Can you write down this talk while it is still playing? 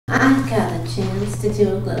I got a chance to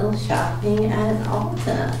do a little shopping at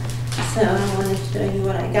Ulta. So I want to show you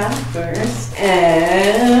what I got first.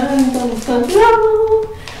 And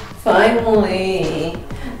finally,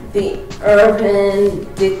 the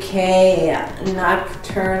Urban Decay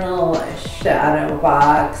Nocturnal Shadow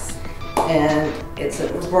Box. And it's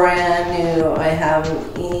brand new. I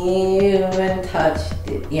haven't even touched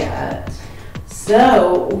it yet.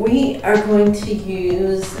 So we are going to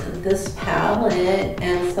use this palette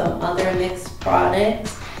and some other NYX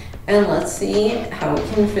products, and let's see how we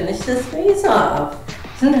can finish this face off.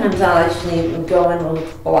 Sometimes I'll actually go in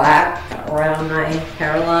with black around my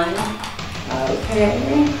hairline.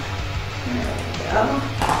 Okay, there we go.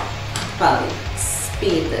 Probably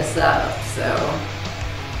speed this up, so.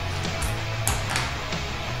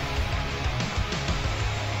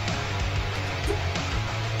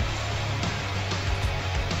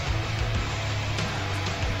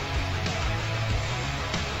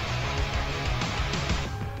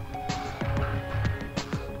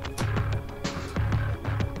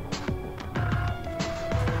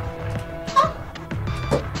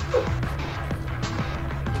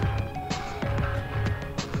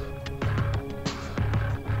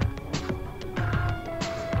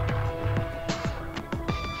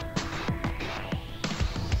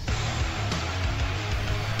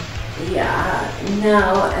 Yeah,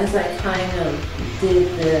 now as I kind of did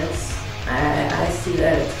this, I see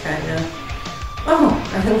that it's kind of, I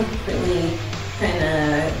look really kind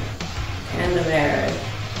of arid.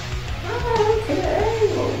 Okay,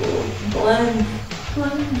 blend,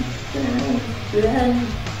 blend, blend,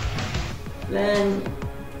 blend, blend,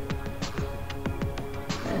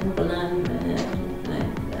 blend, blend,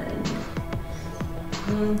 blend, blend.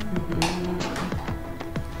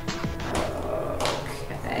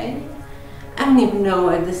 I don't even know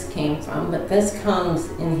where this came from, but this comes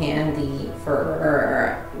in handy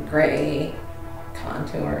for gray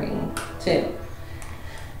contouring too,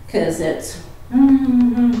 because it's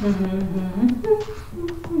and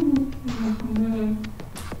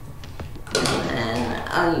then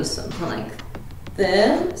I'll use something like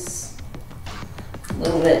this, a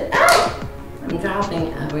little bit. I'm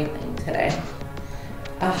dropping everything today.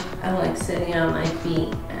 I like sitting on my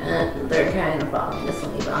feet, and they're kind of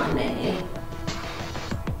obviously on me.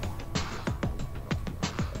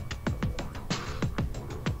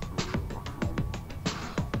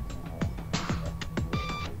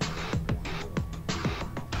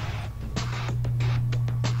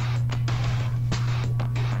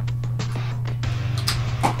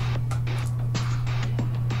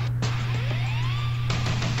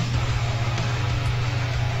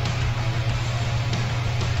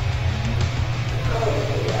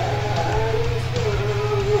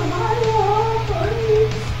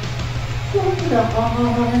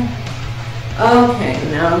 Okay,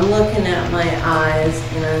 now I'm looking at my eyes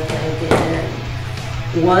and I'm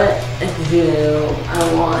thinking, what do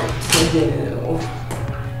I want to do?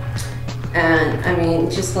 And I mean,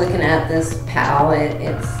 just looking at this palette,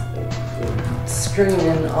 it's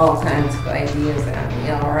streaming all kinds of ideas at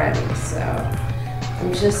me already. So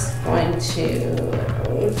I'm just going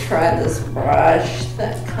to try this brush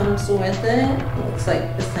that comes with it. Looks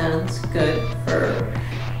like this sounds good for,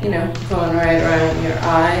 you know, going right around your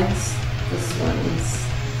eyes. This one's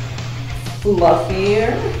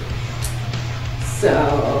fluffier. So,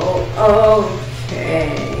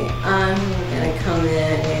 okay, I'm gonna come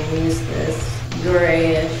in and use this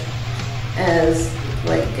grayish as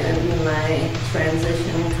like gonna be my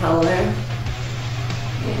transition color.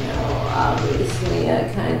 You know, obviously I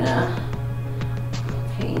kinda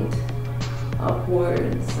paint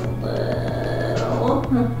upwards a little.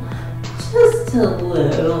 Just a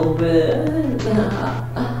little bit,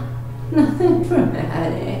 nothing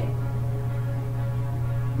dramatic.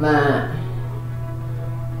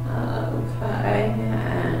 Okay,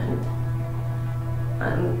 and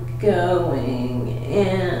I'm going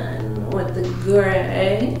in with the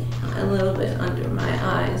gray a little bit under my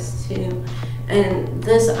eyes too. And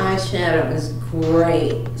this eyeshadow is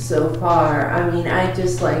great so far. I mean, I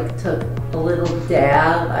just like took a little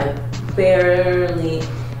dab. I barely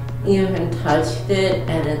even touched it,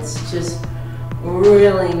 and it's just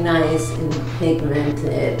really nice and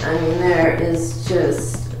pigmented. I mean, there is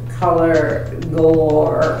just color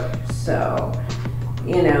galore. So,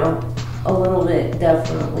 you know, a little bit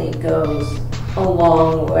definitely goes a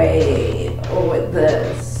long way with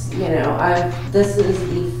this. You know, this is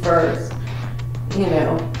the first, you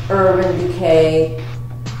know, Urban Decay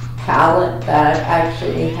palette that I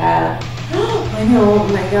actually have. I know, oh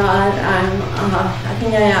my god, I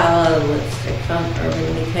think I have a lot of lipstick from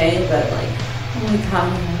Urban Decay, but like, oh my god,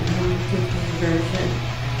 I have the Urban Decay version.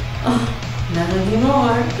 Oh, not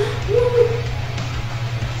anymore.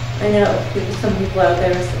 I know, there's some people out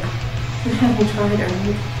there say, you haven't tried Urban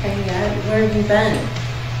Decay yet. Where have you been?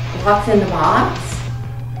 Locked in the box?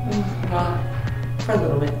 Well, for a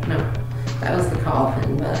little bit, no. That was the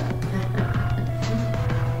coffin, but...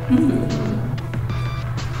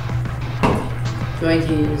 Going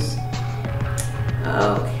to use...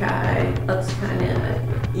 Okay, let's kind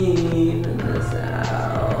of even this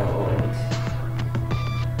out.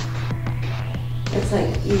 It's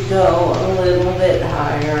like you go a little bit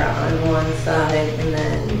higher on one side and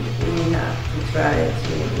then you have to try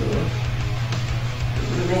to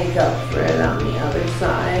make up for it on the other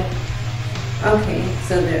side. Okay,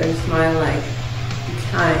 so there's my like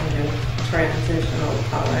kind of transitional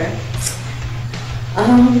color.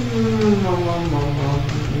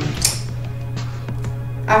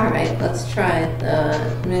 Alright, let's try the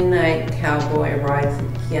Midnight Cowboy Rise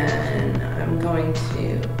again. I'm going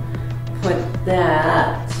to put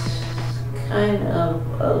that kind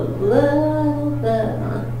of a little bit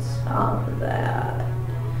on top of that.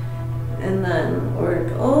 And then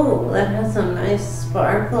work, oh, that has some nice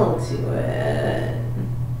sparkle to it.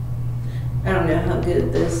 I don't know how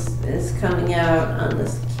good this is coming out on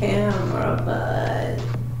this camera, but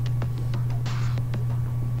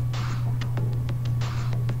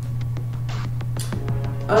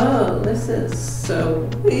oh, this is so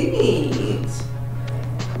sweet.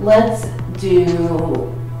 Let's do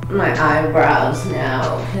my eyebrows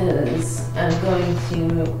now, because I'm going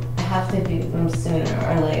to have to do them sooner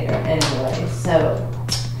or later anyway, so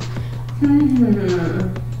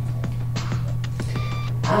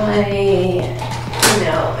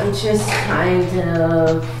I'm just kind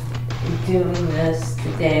of doing this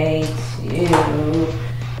today to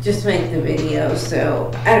just make the video,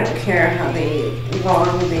 so I don't care how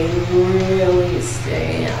long they really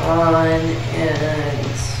stay on,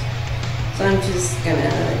 and so I'm just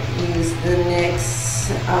gonna use the NYX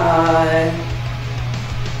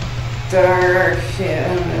dark, I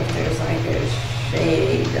don't know if there's like a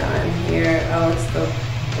shade on here. Oh, it's the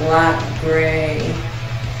black gray,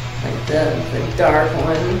 like the dark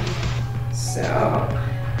one. So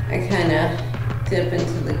I kind of dip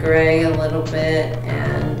into the gray a little bit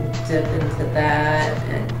and dip into that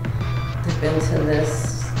and dip into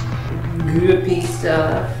this grippy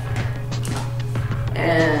stuff.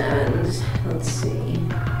 And let's see.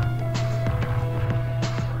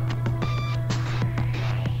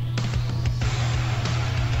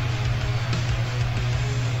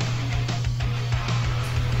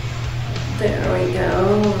 There we go.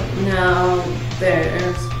 Now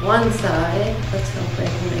there's one side. Let's hope I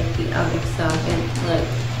can make the other side look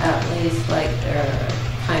at least like they're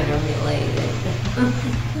kind of related.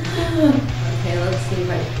 Okay, let's see if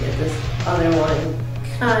I can get this other one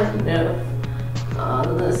kind of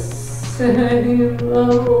on the same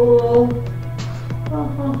level.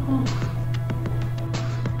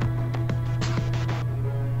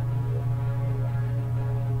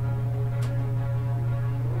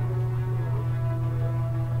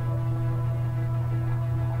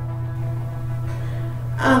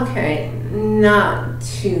 Okay, not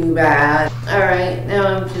too bad. Alright,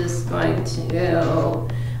 now I'm just going to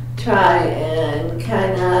try and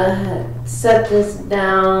kind of set this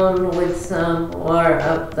down with some more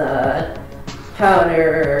of the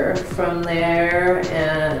powder from there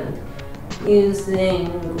and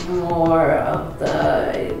using more of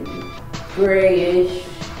the grayish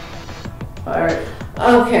part.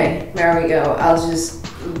 Okay, there we go. I'll just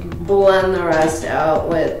blend the rest out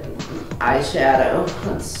with eyeshadow.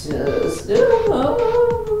 Let's just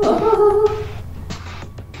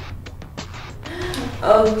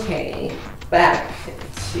okay, back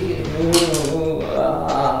to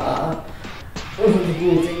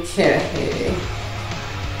Urban Decay.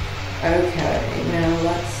 Okay, now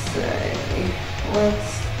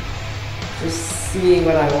let's just see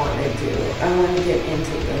what I want to do. I want to get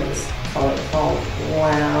into this color called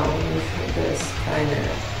lounge, this kind of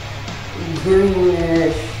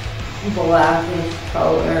greenish blackish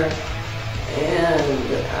color, and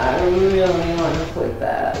I really want to put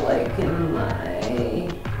that like in my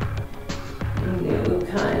new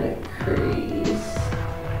kind of crease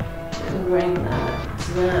and bring that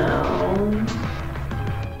down.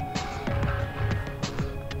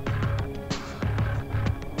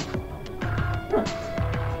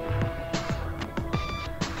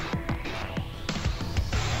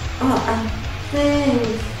 Oh, I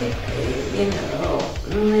think,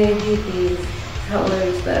 maybe these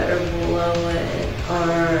colors that are below it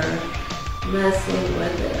are messing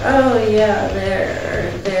with it. Oh yeah,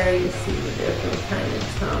 there you see the different kind of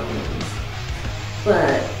tones.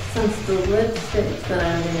 But since the lipsticks that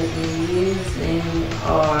I'm going to be using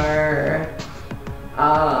are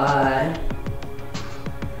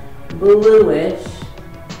bluish,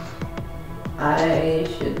 I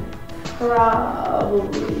should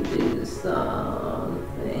probably do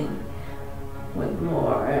something with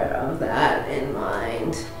more of that in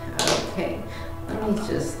mind. Okay, let me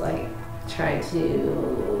just like try to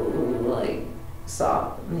like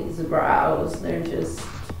soften these brows. They're just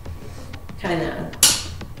kind of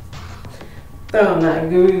throwing my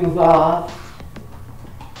groove off.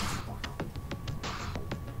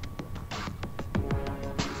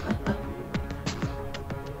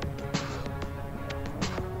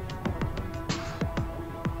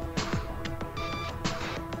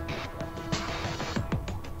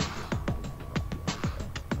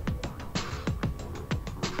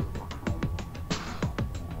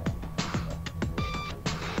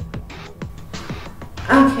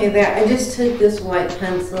 Okay, there, I just took this white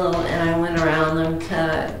pencil and I went around them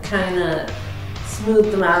to kind of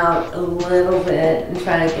smooth them out a little bit and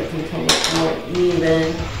try to get them to look more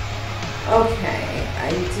even. Okay, I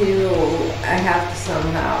have to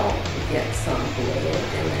somehow get some blue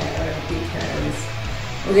in there because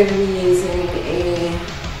we're going to be using a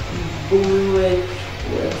bluish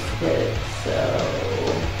lipstick, so.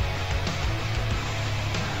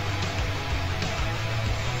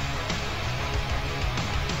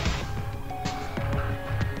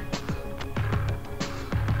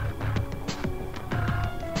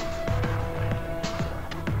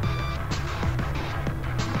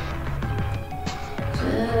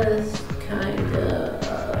 Just kind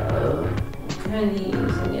of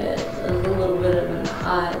using it as a little bit of an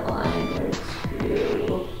eyeliner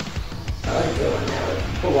too. I like going there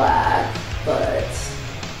with black, but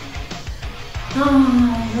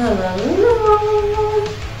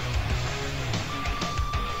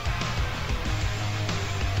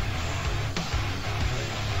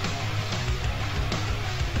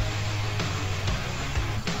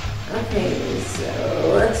okay, so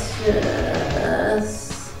let's just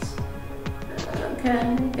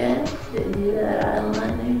okay, did you do that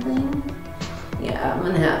eyeliner thing? Yeah, I'm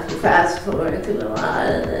gonna have to fast forward through a lot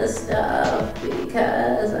of this stuff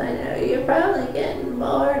because I know you're probably getting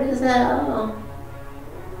bored as hell.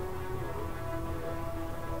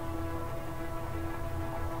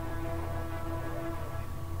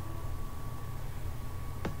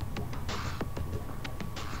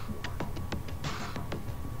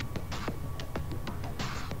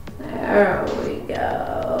 There we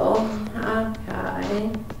go.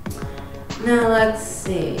 Okay. Now let's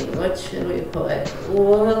see. What should we put?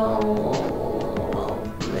 We'll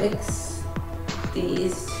mix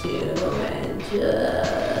these two and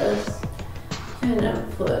just kind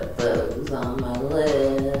of put those on my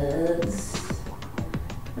lids.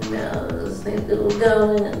 Who knows? Maybe it'll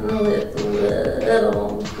go in with a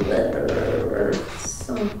little glitter or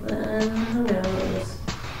something. Who knows?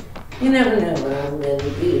 You never know what I'm going to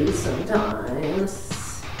do sometimes.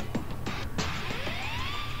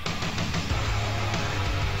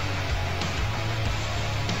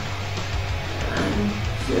 I'm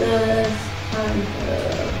just kind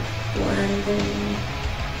of blending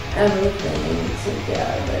everything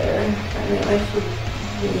together. I mean, I should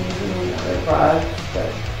be using another brush,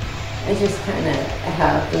 but I just kind of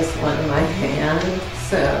have this one in my hand,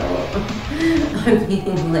 so I'm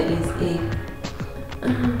being lazy.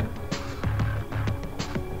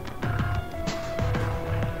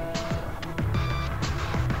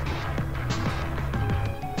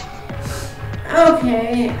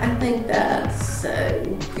 Okay, I think that's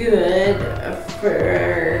good for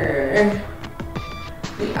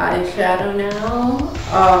the eyeshadow now.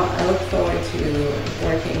 I look forward to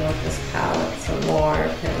working with this palette some more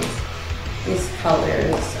because these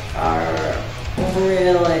colors are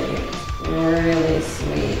really, really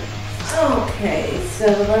sweet. Okay, so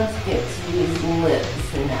let's get to these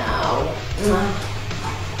lips now.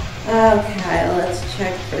 Okay, let's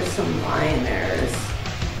check for some liners.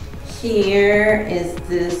 Here is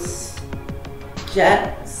this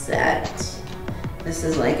Jet Set. This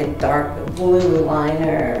is like a dark blue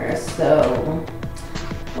liner. So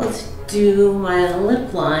let's do my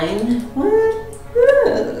lip line with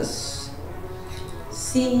this.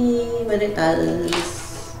 See what it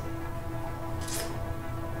does.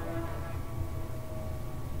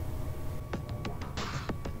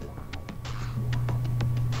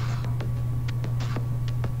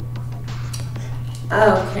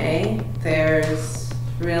 Okay, there's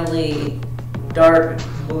really dark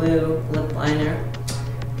blue lip liner.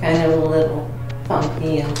 Kind of a little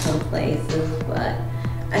funky in some places, but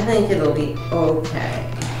I think it'll be okay.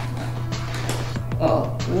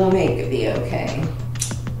 Well, we'll make it be okay.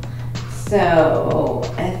 So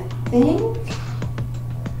I think,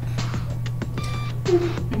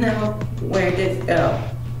 no, where did it go?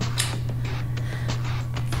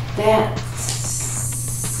 That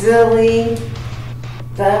silly,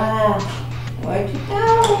 where'd you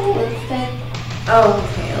go? Let's take, oh,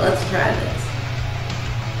 okay, let's try this.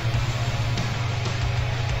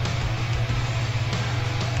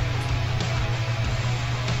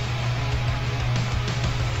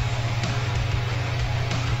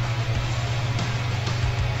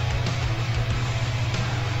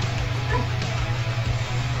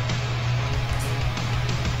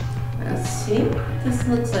 Let's see, this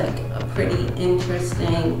looks like a pretty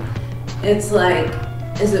interesting, it's like,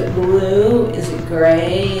 is it blue, is it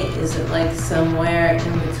gray, is it like somewhere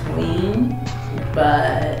in between?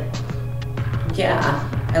 But yeah,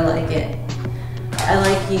 I like it. I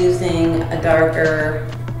like using a darker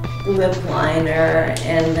lip liner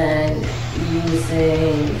and then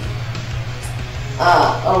using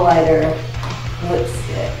a lighter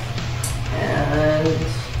lipstick. And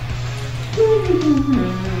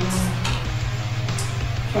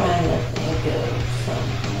trying to think of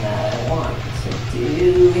something that I want to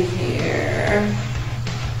do here.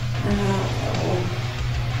 I don't know.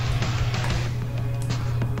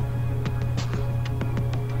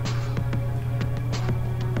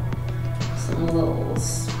 Some little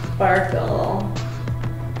sparkle.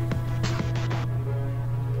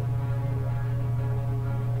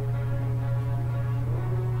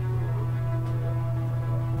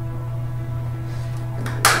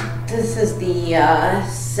 This is the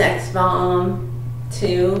Sex Bomb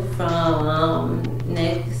 2 from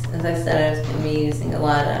NYX. As I said, I was going to be using a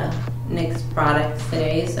lot of NYX products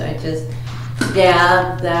today, so I just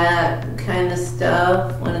dabbed that kind of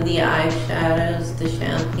stuff. One of the eyeshadows, the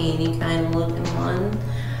champagne-y kind of looking one.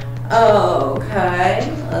 Okay,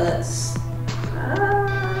 let's...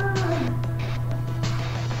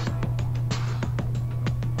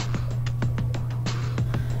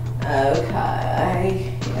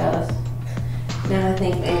 Okay, yes. Now I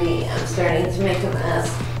think maybe I'm starting to make a mess.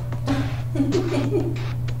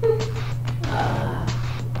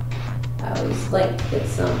 I always like to put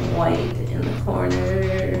some white in the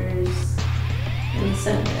corners, in the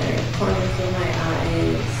center, corners of my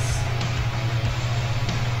eyes.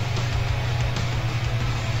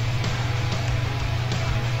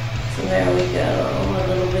 So there we go, a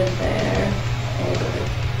little bit there, a little bit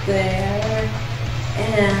there.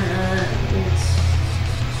 And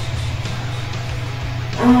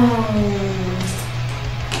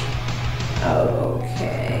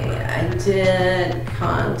okay, I did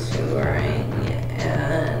contouring,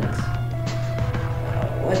 and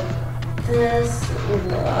with this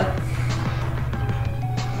look,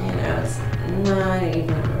 you know, it's not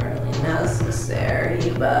even really necessary,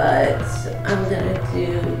 but I'm gonna do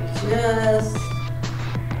just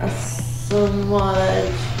a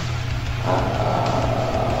smudge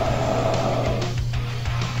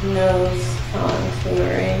nose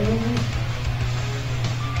contouring.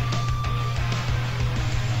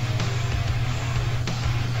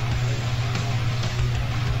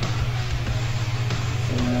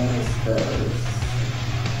 Just those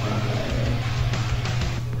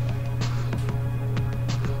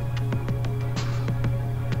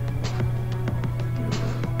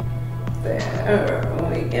there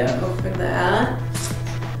we go for that.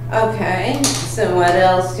 Okay, so what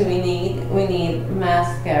else do we need? We need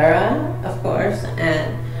mascara, of course,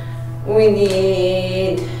 and we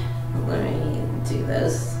need, let me do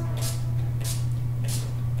this.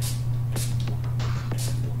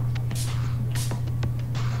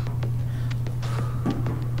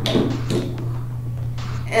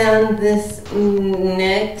 And this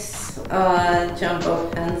NYX Jumbo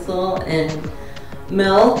Pencil in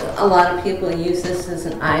Milk. A lot of people use this as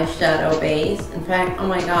an eyeshadow base. In fact, oh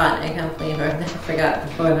my god, I can't believe I forgot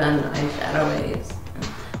to put on an eyeshadow base.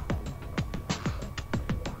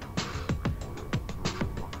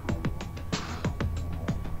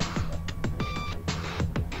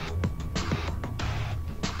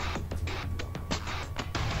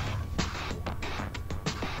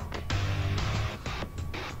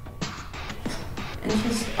 And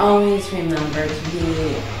just always remember to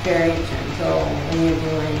be very gentle when you're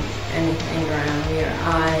doing anything around your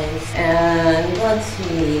eyes. And let's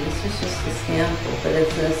see, this is just a sample, but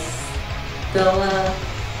it's a Stella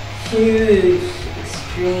Huge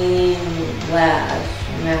Extreme Lash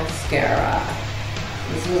Mascara.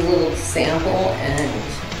 This is a little sample, and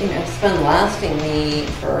you know, it's been lasting me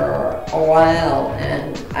for a while,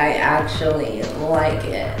 and I actually like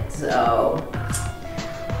it. So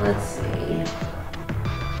let's see.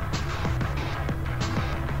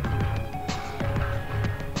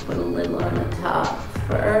 Put a little on the top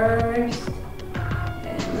first,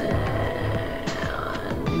 and then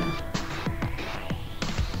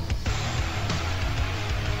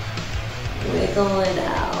wiggle it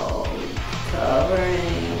out,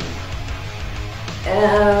 covering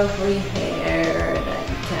every hair that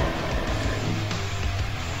you can.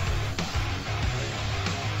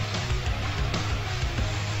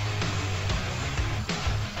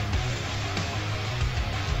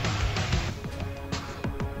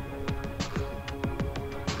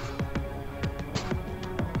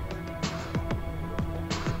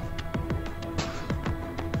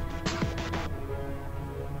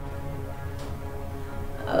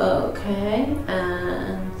 Okay,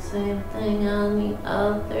 and same thing on the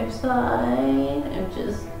other side. I'm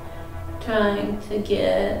just trying to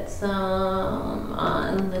get some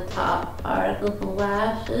on the top part of the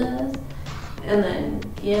lashes and then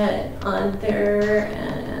get under,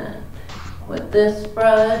 and with this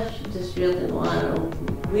brush you just really want to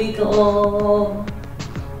wiggle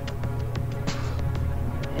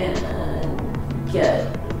and get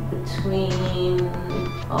between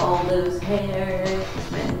all those hairs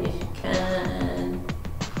as many as you can.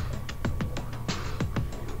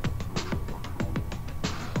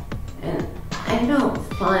 And I don't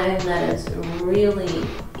find that it's really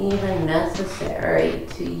even necessary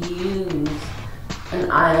to use an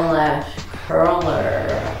eyelash curler.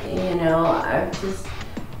 You know, I've just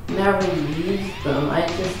never used them. I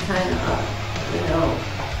just kind of, you know,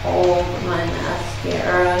 hold my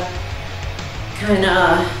mascara kind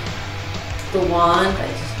of the wand. I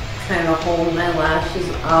just kind of hold my lashes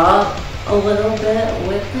up a little bit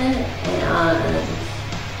with it, and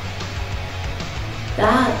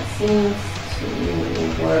that seems to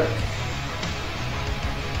work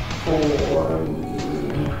for me.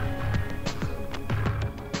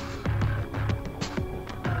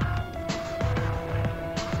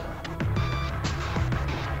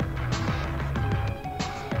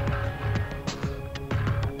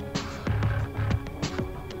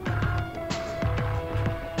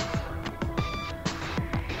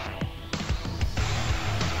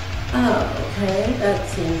 Oh, okay, that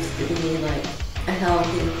seems to be like a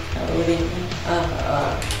healthy coating of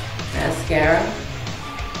mascara.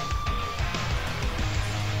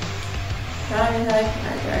 Try.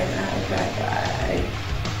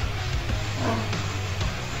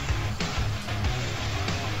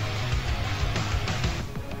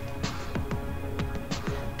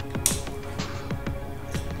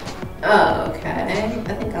 Oh, okay, I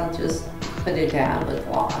think I'll just put a dab of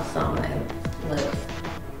gloss on my lips.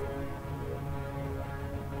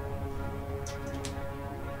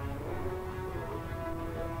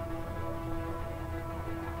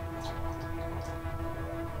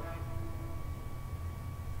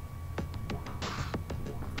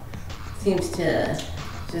 Seems to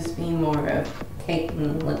just be more of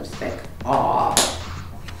taking lipstick off.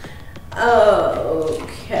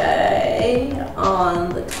 Okay, on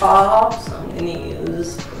the tops, I'm going to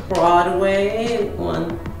use Broadway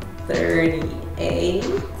 138.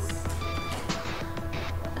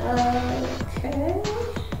 Okay.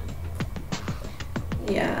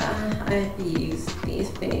 Yeah, I've used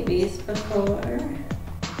these babies before.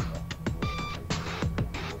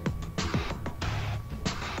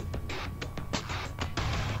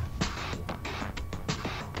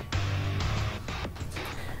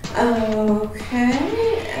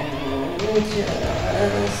 Okay, and just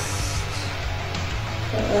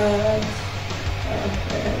put a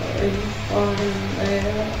very fine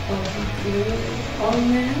layer of glue on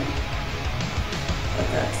there. But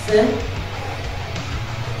that's it.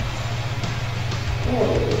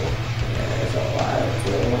 Oh, there's a lot of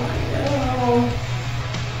glue, I know.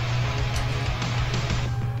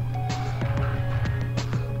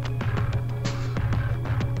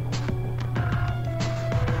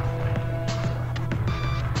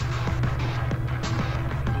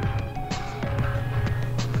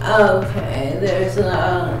 Okay, there's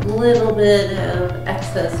a little bit of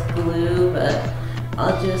excess glue, but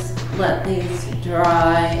I'll just let these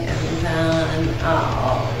dry and then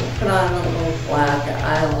I'll put on a little black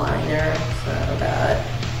eyeliner so that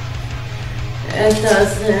it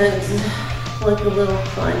doesn't look a little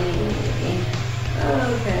funny.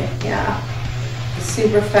 Okay, yeah. The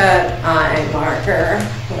super fat eye marker,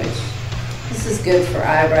 which this is good for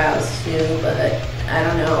eyebrows too, but I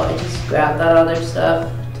don't know, I just grabbed that other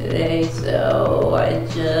stuff today, so I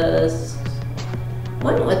just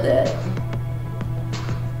went with it.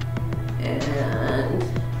 And,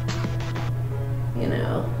 you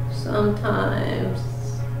know, sometimes,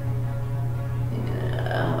 you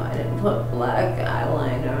know, I didn't put black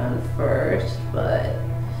eyeliner on first, but,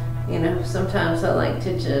 You know, sometimes I like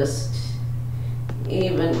to just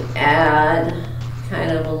even add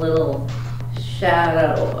kind of a little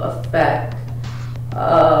shadow effect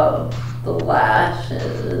of the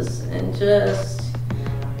lashes and just,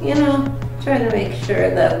 you know, try to make sure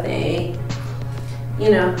that they, you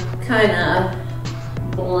know, kind of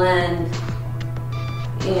blend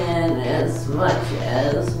in as much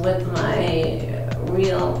as with my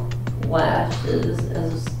real lashes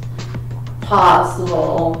as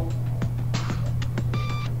possible.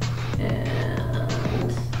 And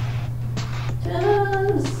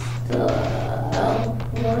just a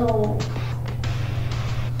little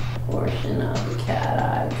portion of the cat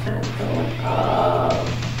eye kind of going up,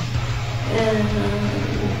 and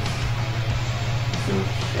some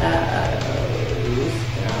shadows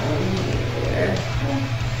down here.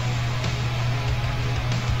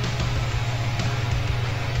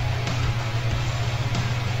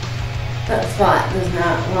 That spot does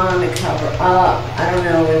not want to cover up. I don't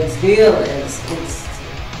know what its deal is. It's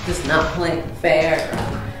just not playing fair.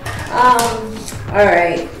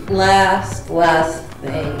 Alright, last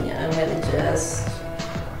thing. I'm going to just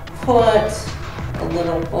put a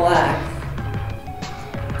little black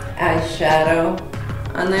eyeshadow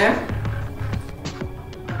on there.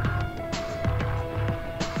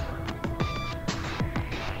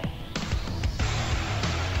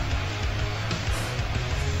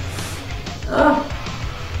 Oh,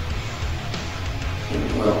 a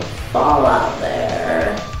little fallout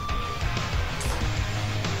there.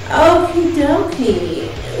 Okie dokie.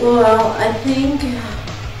 Well, I think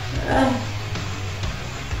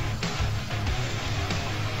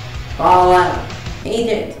fallout. Hate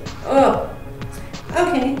it. Oh,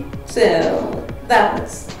 okay. So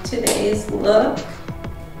that's today's look.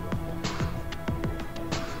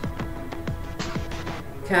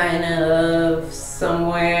 Kind of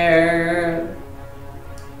somewhere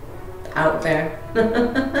out there.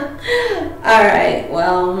 Alright,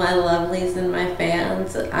 well, my lovelies and my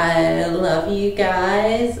fans, I love you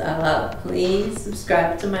guys. Please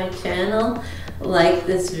subscribe to my channel, like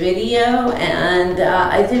this video, and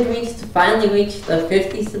I did finally reach the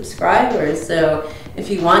 50 subscribers. So if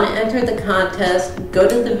you want to enter the contest, go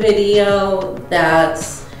to the video that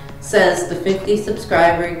says the 50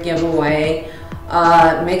 subscriber giveaway.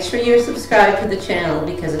 Make sure you're subscribed to the channel,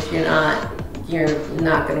 because if you're not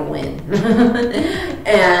going to win.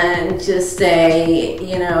 And just say,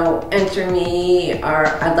 you know, enter me, or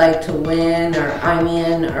I'd like to win, or I'm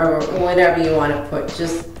in, or whatever you want to put.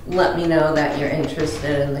 Just let me know that you're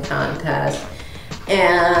interested in the contest,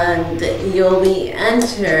 and you'll be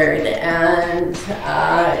entered. And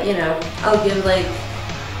you know, I'll give like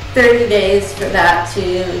 30 days for that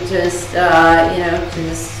to just, you know,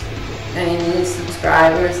 just any new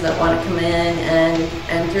subscribers that want to come in and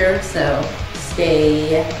enter. So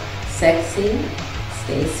stay sexy,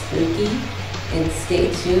 stay spooky, and stay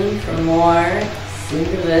tuned for more Syn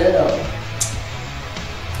DeVil.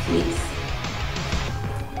 Peace.